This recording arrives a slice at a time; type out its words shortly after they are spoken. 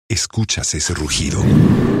¿Escuchas ese rugido?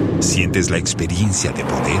 ¿Sientes la experiencia de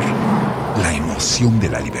poder? ¿La emoción de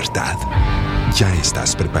la libertad? Ya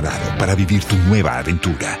estás preparado para vivir tu nueva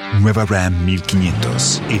aventura. Nueva Ram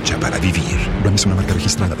 1500, hecha para vivir. Ram es una marca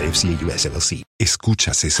registrada de FCA US LLC.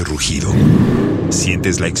 ¿Escuchas ese rugido?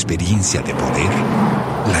 ¿Sientes la experiencia de poder?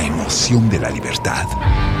 ¿La emoción de la libertad?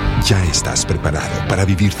 Ya estás preparado para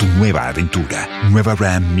vivir tu nueva aventura. Nueva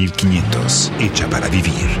Ram 1500, hecha para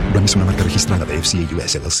vivir. Ram es una marca registrada de FCA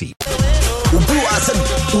US LLC.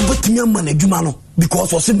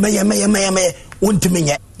 Because was me want to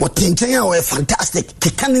me what fantastic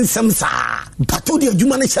kikanin samsa but to the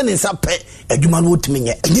human channels up a human would me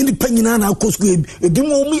and the penina cause we do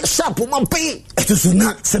me sharp man pay it is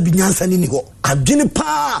not Sabinas and Inigo. I've been a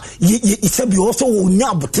pa ye also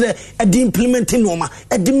now but a the implementing norma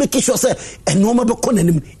and the make sure a normal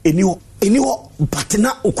economy in you but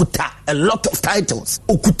now ukuta a lot of titles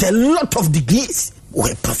ukuta a lot of degrees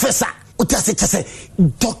we professor say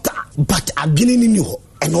doctor but I've been in you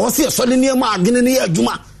and also so near my beginning here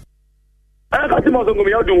Juma. I got him also going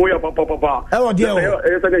to papa. Oh dear, oh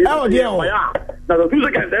dear. Now the 2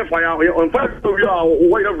 seconds there fire on first of you are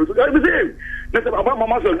whatever. Let's about my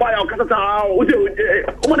muscle buy our Casata. Oh,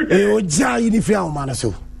 Jai,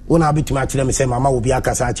 Manaso. When I be to match them, say Mamma will be a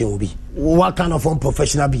Casati will be. What kind of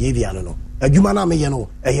unprofessional behavior? I don't know. A Jumana Mayano,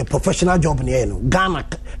 a professional job near Ghana,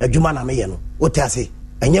 a Jumana Mayano. What I say?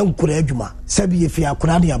 And young Kurejuma, Sabi if you are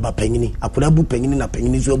Kuradi about Penny, Akurabu Penny, a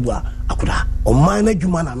Penny Zobua, Akura, or minor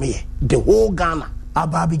Jumana me, the whole Ghana.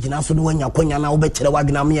 Ababi Jinaso when you are now better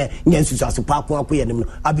Wagnamia, Yensus as a park one queer,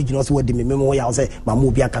 Abiginos would the memory I'll say,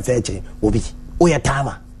 Mamubia Caseche, Obi, Oya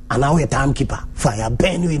Tama, and now a timekeeper, fire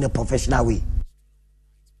burn you in a professional way.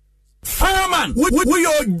 Fireman, we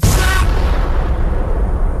are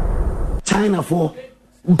China for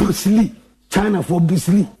Bruce Lee, China for Bruce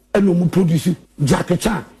Lee. And no more produce Jackie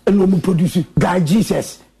Chan, and no more produce Guy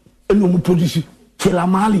Jesus, and no more produce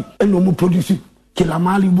Kilamali, and no more produce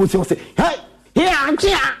Kilamali was say, hey,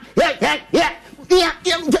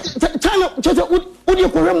 China, what you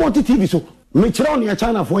call remote TV so? Metronia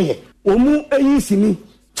China for ye, Omu Ayisini,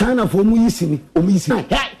 China for Muisini, Omisi,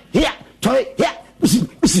 here, toy,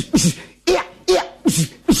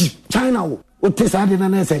 China, what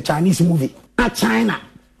is a Chinese movie? China,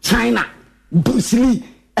 Bruce Lee.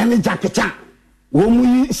 And Jackie Chan,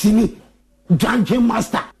 Womu Sini, Drunken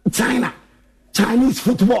Master, China, Chinese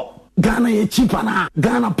football, Ghana Chipana,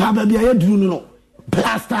 Ghana Pababia Druno,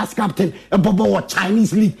 Blasters Captain, a Bobo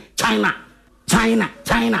Chinese League, China, Bushia,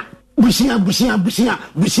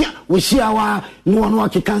 no one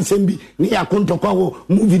can sembi, near Kontokawo,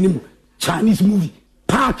 movie, Chinese movie,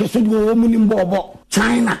 Park, a woman in Bobo,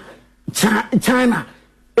 China, a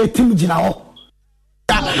Timujinao.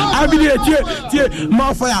 I be here,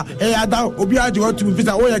 Mafia, Ada, Obiaji, want to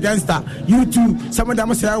visit all against that. You too, some of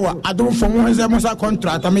them say, I don't from one Zemosa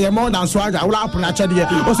contract. I mean, more than swag. I will happen at Chadi.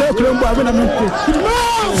 Or say,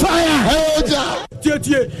 fire,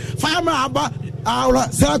 fireman,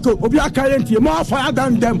 our circle, Obia more fire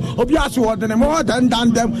than them, Obia than more than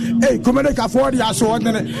them. Hey, Comedica for the sword,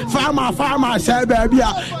 farmer, say, baby,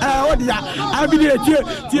 I be here,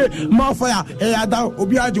 Mafia, Ada,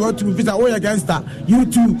 Obiaji, want to visit all against that. You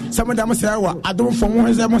too, some of them say, I don't from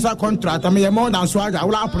one Zemosa contract. I mean, more than swag. I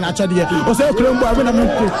will happen at Chadi. Or say,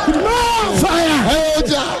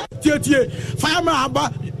 fire, fireman,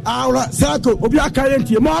 our circle, Obia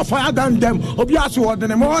more fire than them, Obia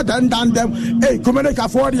than more than them. Hey, Comedica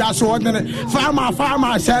for the sword,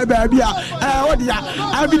 farmer, say, baby,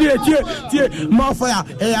 I be here, more fire,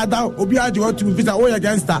 Ada, Obiaji, want to visit all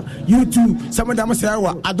against that. You too, some of them say,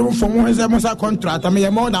 I don't from one Zemosa contract. I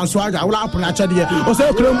mean, more than swag. I will happen at Chadi. Or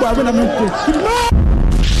say, we are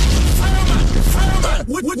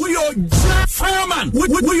fireman. We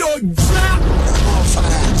are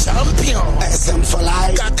fire champion. SM for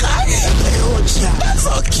life. That's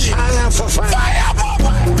okay. I am for fire.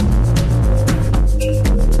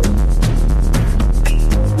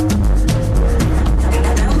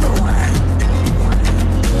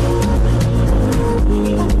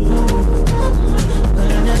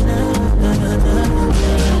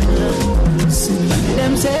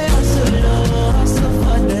 Them say hustle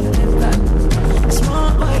for them paper.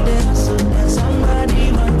 Small boy they hustle, then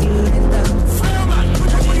somebody want to enter. Fireman,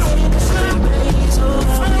 so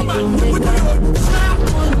fireman,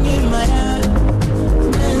 in my head.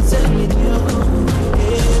 Then say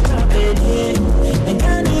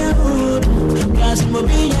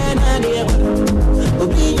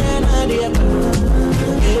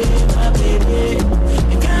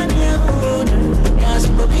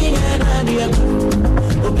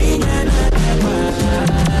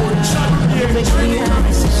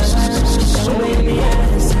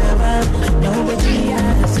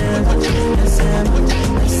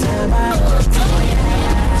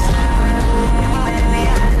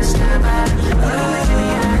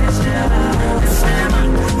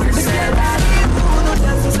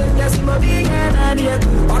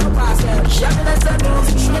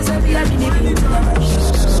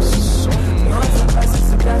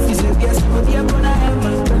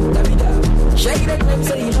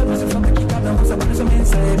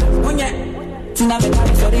said, oh yeah. Tina be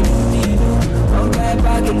carry for the booty, I'm back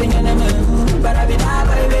back in the enemy. But I be now,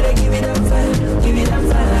 I better give it up fire, give it up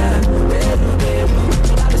fire.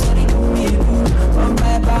 Tina be sorry to me, I'm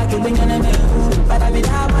back back in the enemy. But I be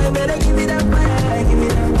now, I better give it up fire, give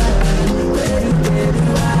it up fire.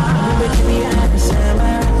 Baby, I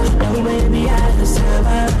summer, no baby, I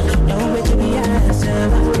summer, no baby, I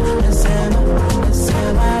summer, summer,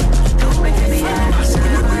 summer. No baby, I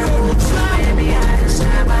summer, baby, I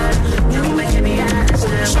summer, no baby, I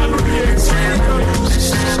summer,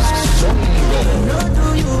 no do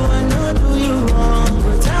you, I know do you wrong.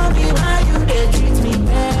 Tell me why you they treat me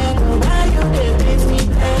bad, why you they treat me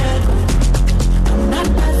bad. I'm not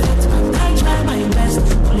perfect, but I try my best.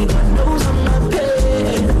 Only God knows I'm not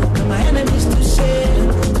paid. My enemies to say.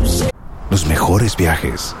 Los mejores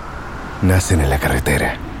viajes nacen en la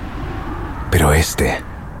carretera, pero este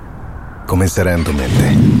comenzará en tu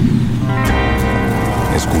mente.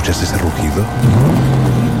 ¿Escuchas ese rugido?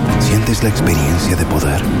 ¿Sientes la experiencia de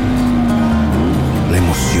poder? ¿La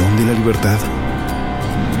emoción de la libertad?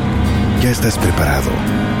 Ya estás preparado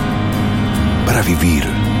para vivir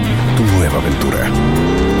tu nueva aventura.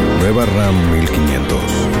 Nueva Ram 1500.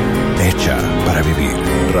 Hecha para vivir.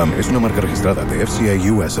 Ram es una marca registrada de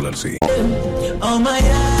FCI US LLC. Oh my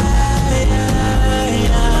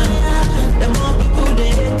the more people they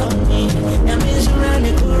hate on me, that means you run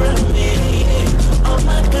it around me. Oh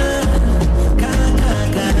my God.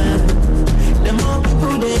 The more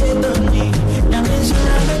people they hate on me, that means you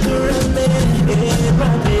run it around me.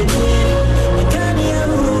 I can't hear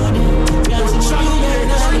who got to show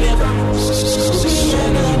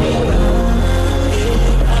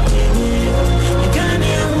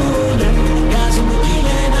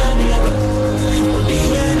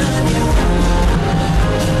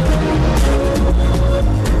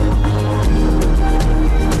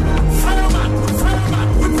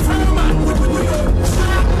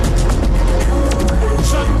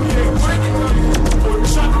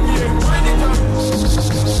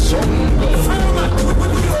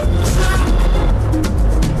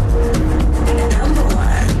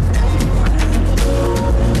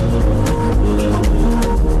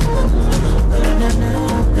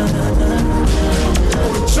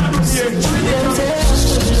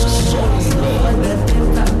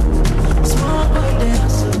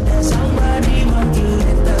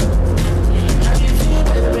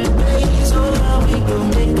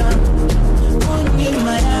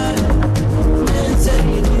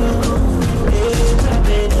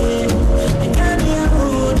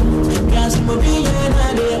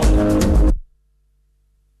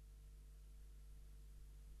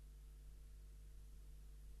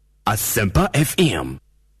Asempa FM.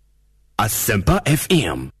 Asempa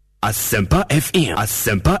FM. Asempa FM.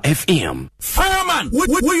 Asempa FM. Fireman, we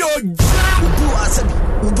are do as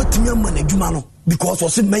we put me on the Jumano because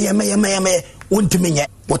was me want to me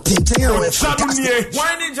what thing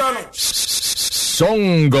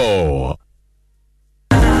Songo.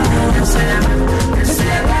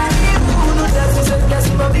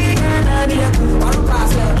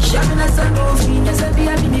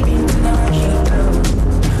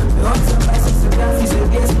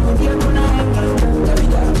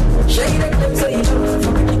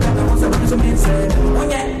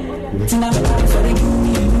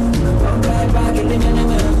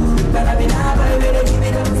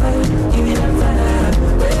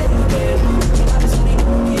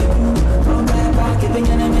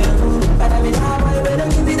 But I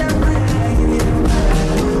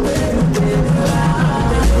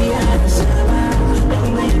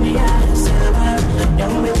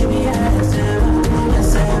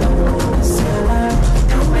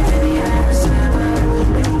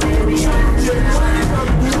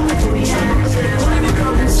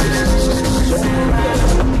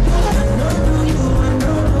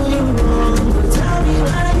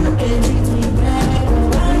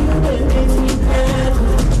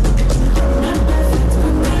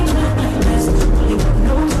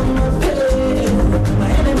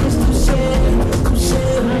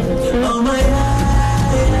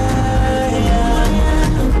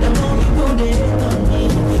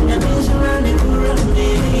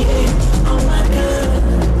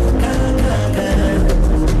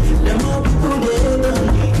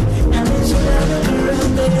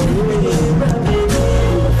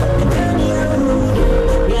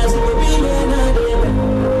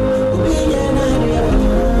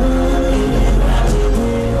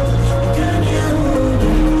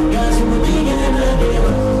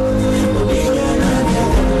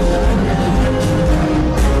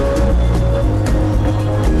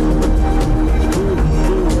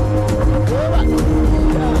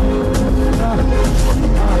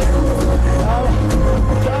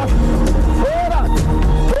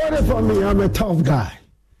I'm a tough guy.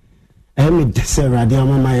 I'm a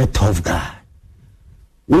tough guy.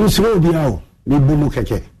 We slow down. Me boom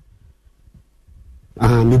keke.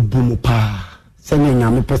 Me boom pa. Sending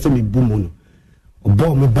I'm a person me boom.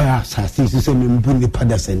 Obo me ba sasi so me boom ni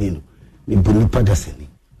padaseni no. Me boom ni padaseni.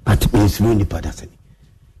 But me slow ni padaseni.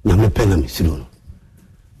 Nyame pena me slow no.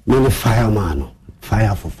 Me fireman.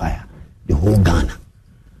 Fire for fire. The whole Ghana.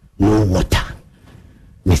 No water.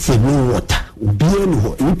 Me say no water. Ubie no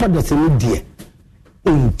ho. Nipa da se no die.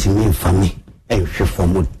 Untimi fami. Ehwe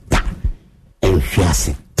fomo da. Ehwe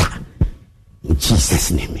ase da. In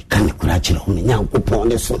Jesus name. Kan kura chira ho me nyankopon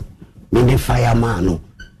ne so. Me the fireman no.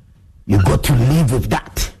 You got to live with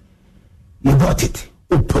that. You got it.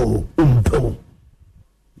 Upo.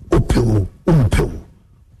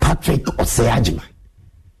 Patrick Osayajima.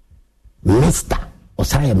 Mr.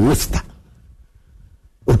 Osaya Mr.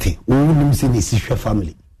 Okay, we will see this issue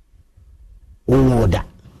family. Order.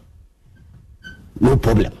 No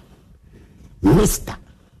problem. Mr.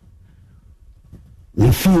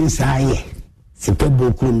 Me feel say se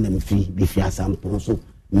pebo krum na me fi bi fi asampo so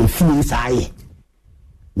me feel say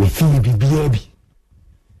me feel bibia bi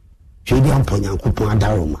twedi amponyankopon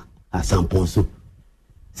adaroma asampo so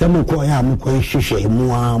se mo ko ya mo ko hwehwe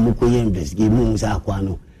mu a mo ko investigate mu sa kwa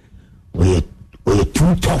no we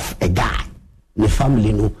too tough a guy. The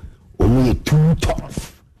family no only too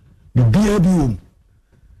tough. The baby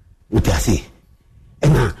what I say.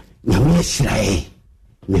 And now nyame shirae.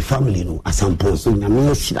 The family no asampo so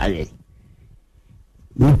nyame shirae.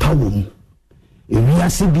 Ni pawum. Ewi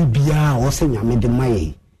ase bibia o se nyame de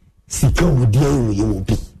mai. Sika wodi ayi wo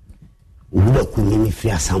bi. Wo ko ni fi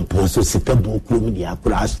asampo so sika bo ko mi dia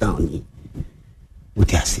kura down ni.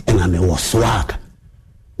 What I say. And I was swag.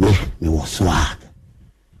 Me was swag.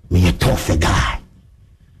 Me a tough guy.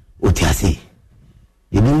 What I say?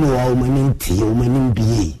 You don't know how many tea, how many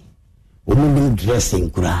be, how many dressing,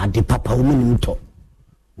 cura, the papa woman in top,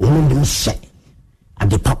 woman in shit,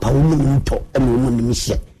 and the papa woman in top, and woman in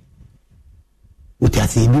shit. What I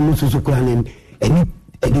say? You know, so crying, and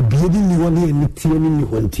the building you want to tea and you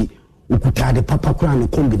want tea, who could have the papa crown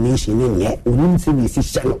combination in yet, women say you see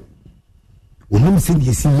shallow, women say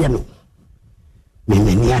you see yellow.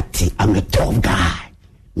 I'm a tough guy.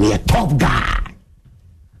 Me a tough guy.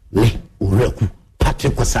 Me Ureku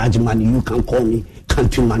Patrick Osajman, you can call me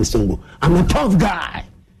countryman single. I'm a tough guy.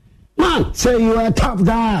 Man, say you are a tough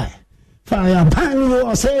guy. Fire ban you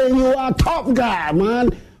are saying you are a tough guy,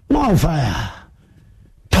 man. More fire.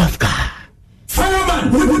 Tough guy.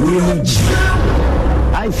 Fireman!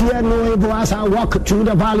 I fear no evil as I walk through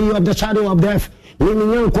the valley of the shadow of death.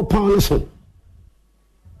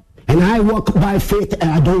 And I walk by faith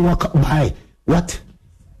and I don't walk by what?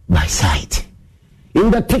 By sight.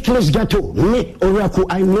 In the ticklish ghetto, me, Oracle,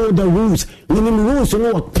 I know the rules. Meaning rules, you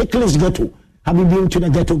know what? Ticklish ghetto. Have you been to the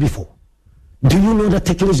ghetto before? Do you know the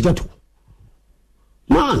ticklish ghetto?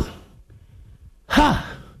 Man.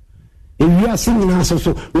 Ha. If you are singing us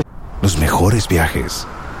also. Los mejores viajes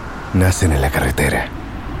nacen en la carretera.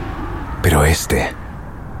 Pero este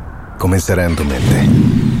comenzará en tu mente.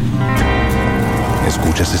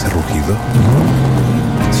 ¿Escuchas ese rugido?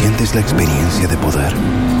 ¿Sientes la experiencia de poder?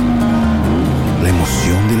 ¿La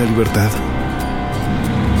emoción de la libertad?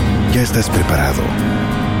 Ya estás preparado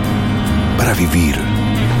para vivir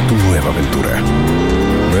tu nueva aventura.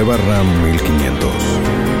 Nueva Ram 1500.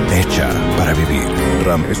 Hecha para vivir.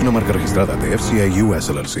 Ram es una marca registrada de FCI US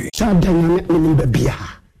LLC.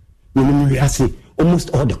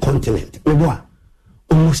 Almost all the continent.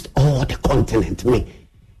 Almost all the continent.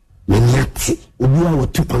 Menyati obuwa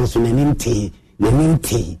wotu kwanso nanimte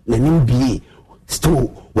nanimbi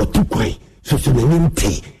sto wotu kwan so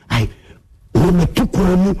nanimte ai no metu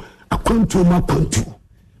kwan mu akwantu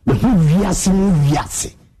me hu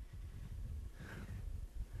wiase.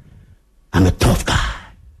 I'm a tough guy.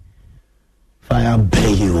 Fire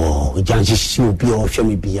play you all janji show bi o hwe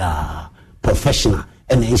me bia professional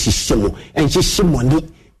and enshishimo ni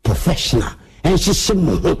professional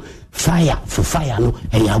enshishimo fire for fire no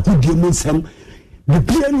e ya gudie mu nsem the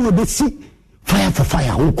plan will be see fire for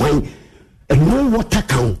fire on coin and no water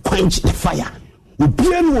can quench the fire the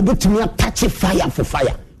plan will be to me touch fire for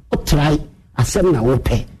fire o try asem na wo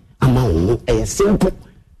pe ama wo e simple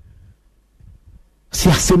si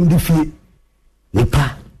asem di fie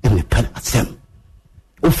nipa e me pa asem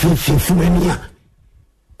o fi ania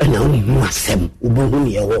e na wo asem o bo hu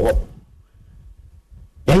ye wo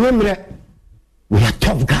yemre we are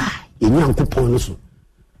tough guy. In Yankupon so.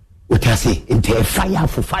 What I say, into fire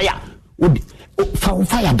for fire. Foul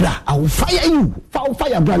fire bra. I will fire you. Foul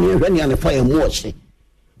fire bra. You're running on the fire more.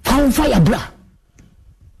 Foul fire bra.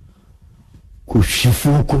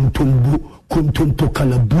 Kushifu kuntumpo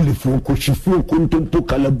kalabulifo, kushifu kuntumpo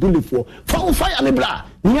kalabulifo. Fire ni bra.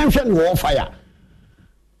 Nyanshan war fire.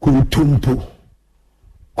 Kuntumpo.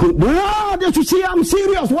 No, that you see, I'm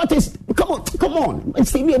serious. What is? Come on.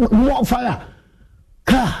 It's more fire.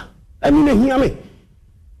 Car. I mean, hear me.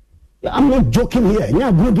 I'm not joking here.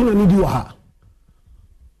 Nya grobi na nidi wa.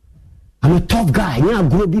 I'm a tough guy. Nya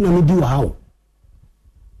grobi na nidi wa.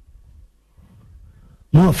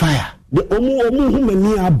 More fire. The omu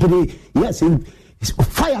humani abre. Yes, it's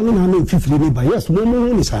fire no na me fifili ni ba. Yes, mo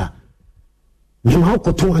ni sa. Me ma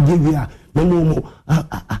ko to ade wi a. Mo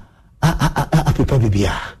Africa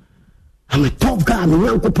bibia. I'm a tough guy. I'm a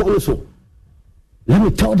young couple so. Let me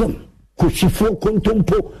tell them. Kushifo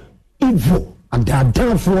kontompo evil. And they are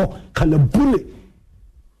down for kalabule.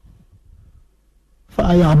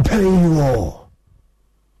 Fire burn you all.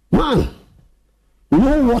 Man,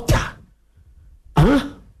 no water.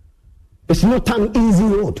 It's not an easy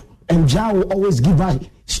road. And Jah will always give us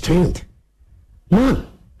strength. Man,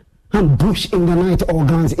 I'm bush in the night,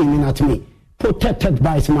 organs aiming at me. Protected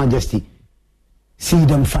by His Majesty. See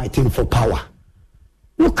them fighting for power.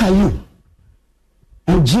 Look at you.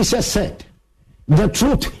 And Jesus said, the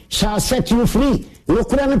truth shall set you free.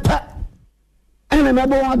 Look at the and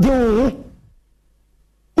remember what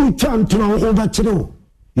you turn to over to you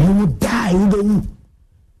will die with them.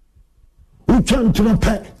 You turn to the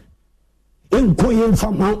pet in going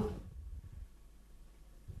from out.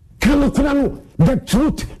 The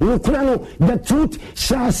truth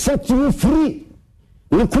shall set you free.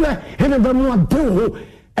 Look at the and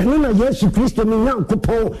then Jesus Christ me now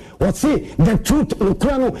couple or say the truth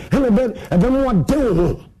ukrano and then what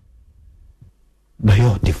do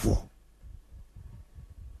beautiful.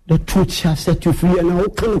 The truth shall set you free and now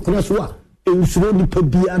can kraswa in so the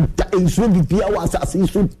pebia in so the bia was as in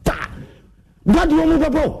so ta God you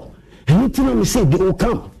move bro anything me say they will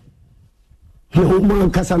come no man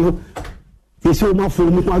kasano they say ma for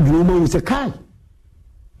me adwo ma say kai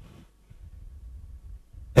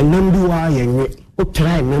and nambi wa yenye o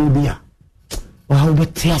try nambia wa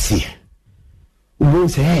obetiasi o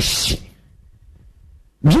say hesh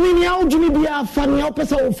jini ya o jini bia fani o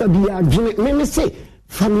pesa o fa bia jini me say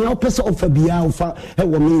fani o pesa o fa bia o fa e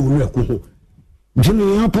wo me wura ku ho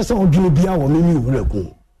jini ya pesa o jini bia wo me wura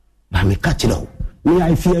ku ba me catch it. Me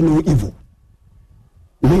I fear no evil.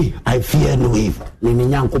 Me I fear no evil. Me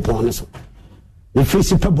nyankopon so me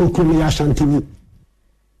face pebble ku me ashantini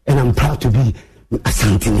and I'm proud to be a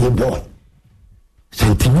Santini boy.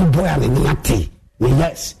 Santini boy and Niati.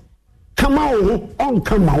 Yes. Come on,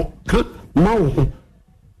 come on. Come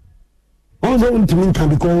on to me can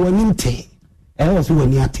be called one inte. I also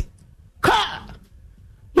when Niati. Ka!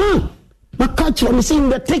 My catch I'm saying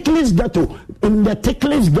the ticklish ghetto. In the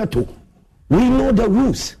ticklish ghetto, we know the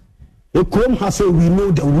rules. Ekom has said we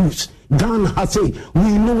know the rules. Ghana has said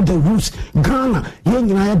we know the rules. Ghana,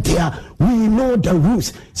 there, we know the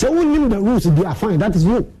rules. So we know the rules, they are fine. That is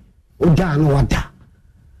you. Man.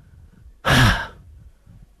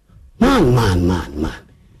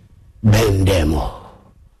 Bend them all.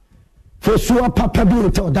 For sure, Papa B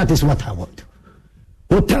Hotel, that is what I want.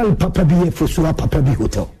 Hotel Papa B for sure, Papa B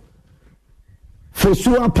Hotel. For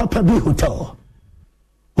sure, Papa B Hotel.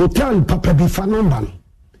 Hotel Papa B Fanamban.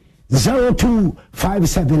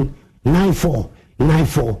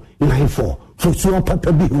 0257949494 for sure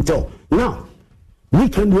Papa B Hotel. Now, we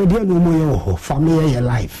can do no more family your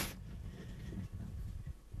life.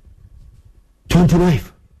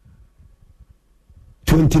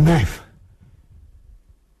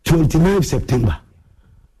 29 September.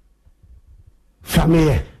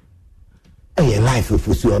 Family your life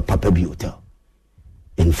for sure Papa B Hotel.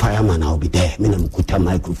 In Fireman, I'll be there. Minam kuta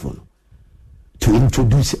microphone. To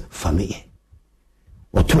introduce family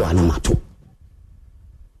or to anamato.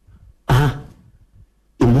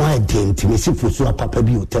 In my day, to me, for sure, Papa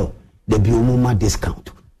B Hotel, the Biomuma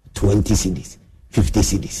discount 20 CDs, 50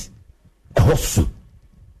 CDs. A horse,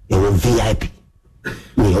 a VIP,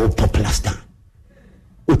 me old popular star.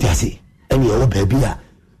 What I say, any old baby,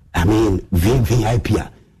 I mean, VIP,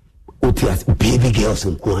 what I baby girls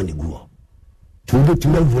and Kuani go. To be to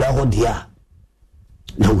me, Vula dear.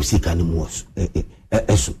 Now we see more.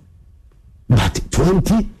 But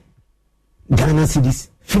 20 Ghana cedis,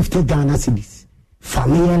 50 Ghana cedis,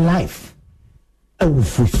 family life.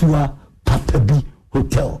 For sure, Papa B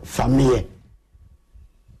Hotel, family.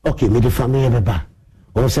 Okay, me the family beba.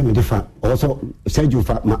 Also me the also said you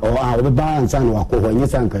or our bar and son or when you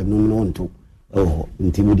sank no to. Oh,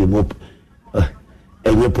 intimidate mob.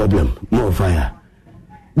 Any problem, more fire.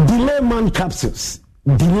 Delay man capsules.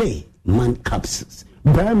 Delay man capsules.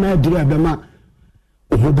 Bama dura bema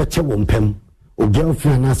oho beche wompem o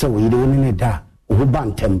girlfriend na say we don't need that o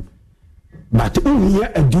bantem but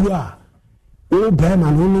here a dua o be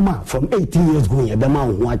man no from 18 years go ye be ma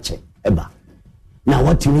ho ache eba na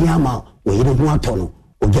what you ama we don't want to know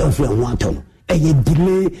o girlfriend want to know e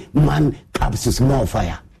delay man capsules more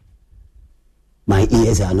fire. My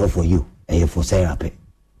ears are not for you, for therapy.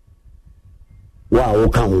 Wow,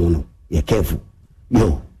 come on, you're careful.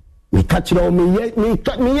 Yo, me catch it on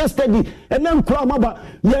me yesterday, and then cry about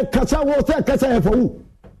yeah, catch I was there, catch I for who?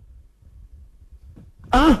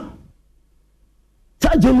 Ah,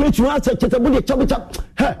 charge him rich, you answer, catch a body, chop it up.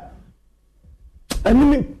 Hey,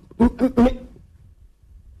 and me,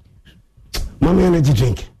 mommy energy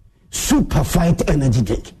drink, super fight energy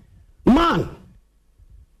drink, man.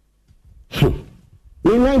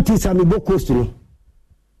 In 90s, I'm a book close to me.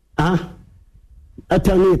 I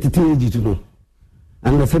tell me to tell you to know.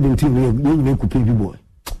 And the 17 you could baby boy.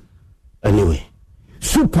 Anyway,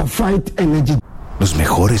 super fight energy. Los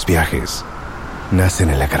mejores viajes nacen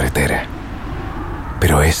en la carretera.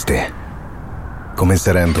 Pero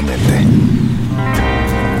comenzará en tu mente.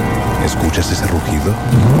 ¿Escuchas ese rugido?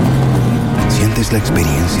 ¿Sientes la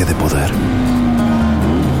experiencia de poder?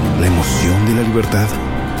 ¿La emoción de la libertad?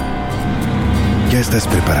 Ya estás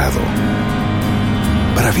preparado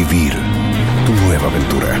para vivir tu nueva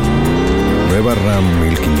aventura. Nueva Ram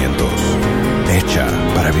 1500. Hecha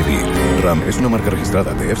para vivir. Ram es una marca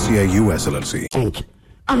registrada de FCI US LLC.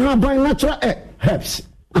 By natural herbs.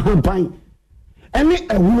 By any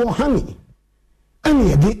honey. Any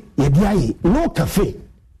yedi no cafe.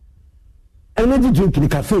 Energy drink in the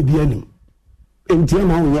cafe be any. Enti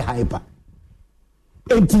ma wo ye hyper.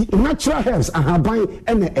 Enti natural herbs by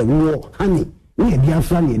any honey. We are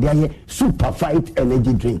super fight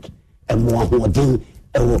energy drink and more hoarding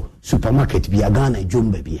supermarket be a Ghana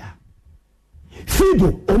Jumbe Bia.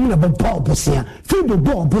 Fido, Omna Bob Bussia, Fido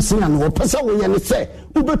Bob Bussian, or Paso, and say,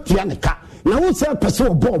 Ubetianica. Now, what's a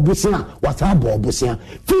Paso Bob Bussia? What's our Bob Bussia?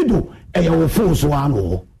 Fido, a force one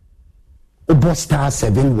Ubo star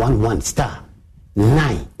 711 star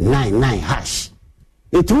 999 hash.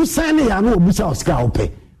 It will send a no Bussa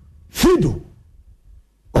scalpe. Fido.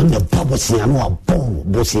 On the Bobosiano, a bomb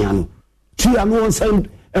Bosiano. Chiano send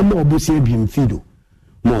a more Bosian Fido.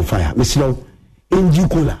 More fire. Miss Low, Angel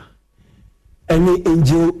Cola. Any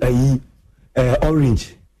angel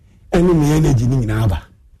orange. Any energy in Abba.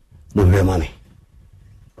 No money.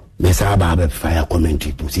 Miss Abba fire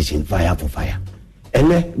commentary position, fire for fire.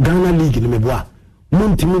 And Ghana League in Mebois.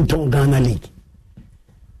 Montiminton Ghana League.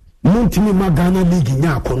 Montimima Ghana League in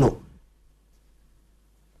Yakono.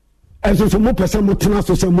 As so more person mo tena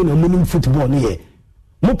so say mo na mo football ne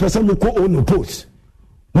mo person mo ko on post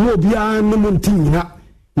mo bia ne mo ntinyina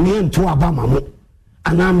ne ento aba ma mo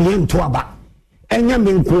ana me ento aba enya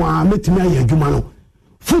me nko a metimi aye adwuma no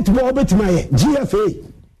football betimi aye GFA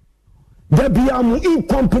da bia mo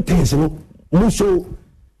incompetence no mo so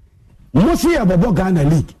mo see abobo Ghana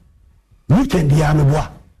League weekend ya me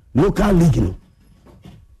boa local league no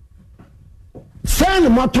say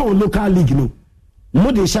mo ton local league no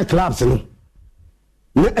Modi share clubs no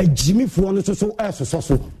na ajimi fo no so so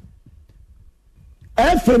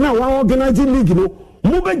efe na wa organizing league no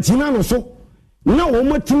mo be jina no so na wo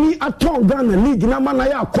matimi aton Ghana league na mana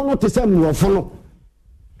ya akono te se no fo no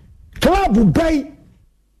club bay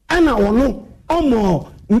ana wono omo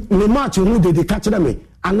ne match no de catch them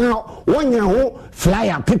ana wonya ho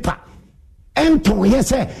flyer paper ento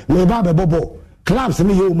yese me ba be bobo clubs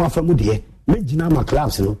me yo ma fa mu de me jina ma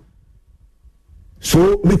clubs no.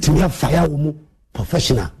 So metimi afaya wo mu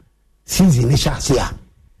professional season ni shasia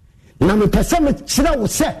na me pese me kira wo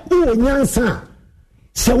se wo nyansa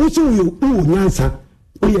se wo so wo nyansa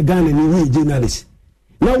wo ye Ghana ni wo journalist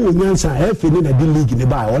na wo nyansa efe ni na di league ni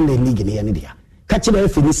ba on league ni ya ni dia ka kira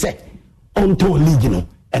efe ni se on to league no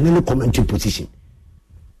and then commentary position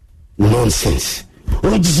nonsense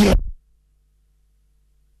o jije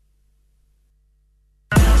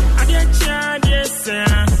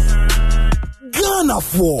Ghana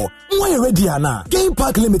for when ready ana Game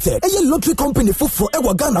Park Limited a lottery company for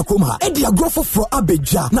ewa Ghana Kroma e dia growth for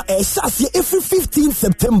Abeja na e sase every 15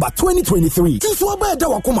 September 2023 tinso abeda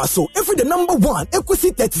wakoma so every the number 1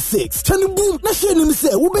 equity 36 chani boom na share nim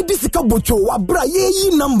say wo be disika bocho wa bra ye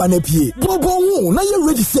number na pie bobo hu na ye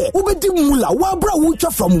ready say wo be di mula wa bra wo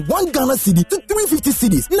twa from 1 Ghana cedi to 350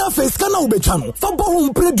 cedis na face kana wo be twa no fa bo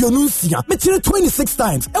hu predio no nsia me 26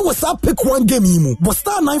 times e was up pick one game yi mu but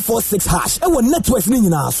star 946 hash e wo network ni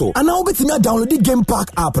nyina so. Ana obetimi download the Game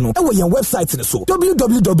Park app no. E wo yen website ni so.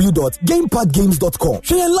 www.gameparkgames.com.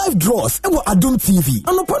 Share live draws e wo Adum TV.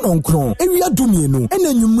 Anopa no nkron. Ewia dumienu. E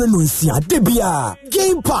na nwumre no nsia debia.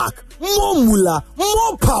 Game Park. More mula,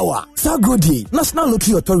 more power. Sagodi, National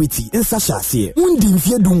Lottery Authority in Sashasi. Undi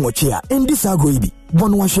mfie du mochea. Endi sago ibi.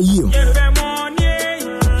 Bono wa sheyim.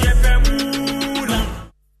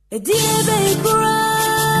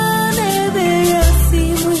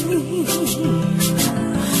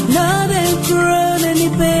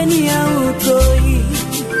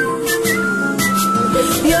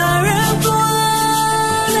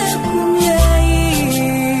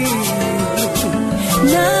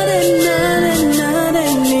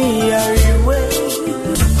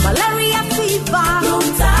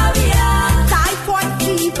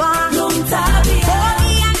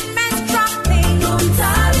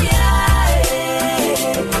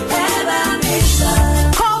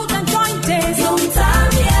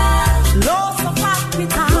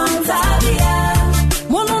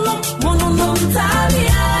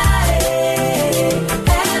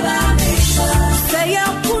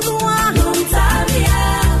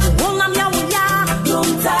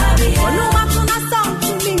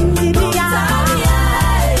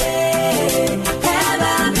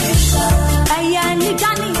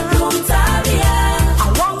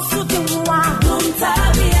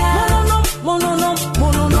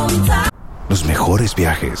 Los mejores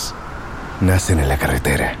viajes nacen en la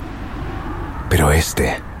carretera, pero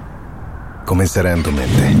este comenzará en tu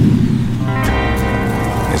mente.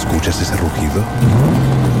 ¿Escuchas ese rugido?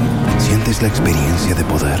 ¿Sientes la experiencia de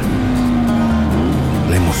poder?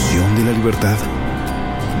 ¿La emoción de la libertad?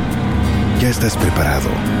 Ya estás preparado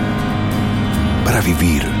para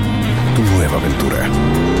vivir tu nueva aventura.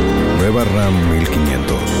 Nueva RAM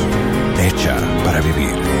 1500. Hecha para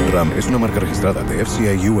vivir. RAM es una marca registrada de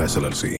FCI US LLC.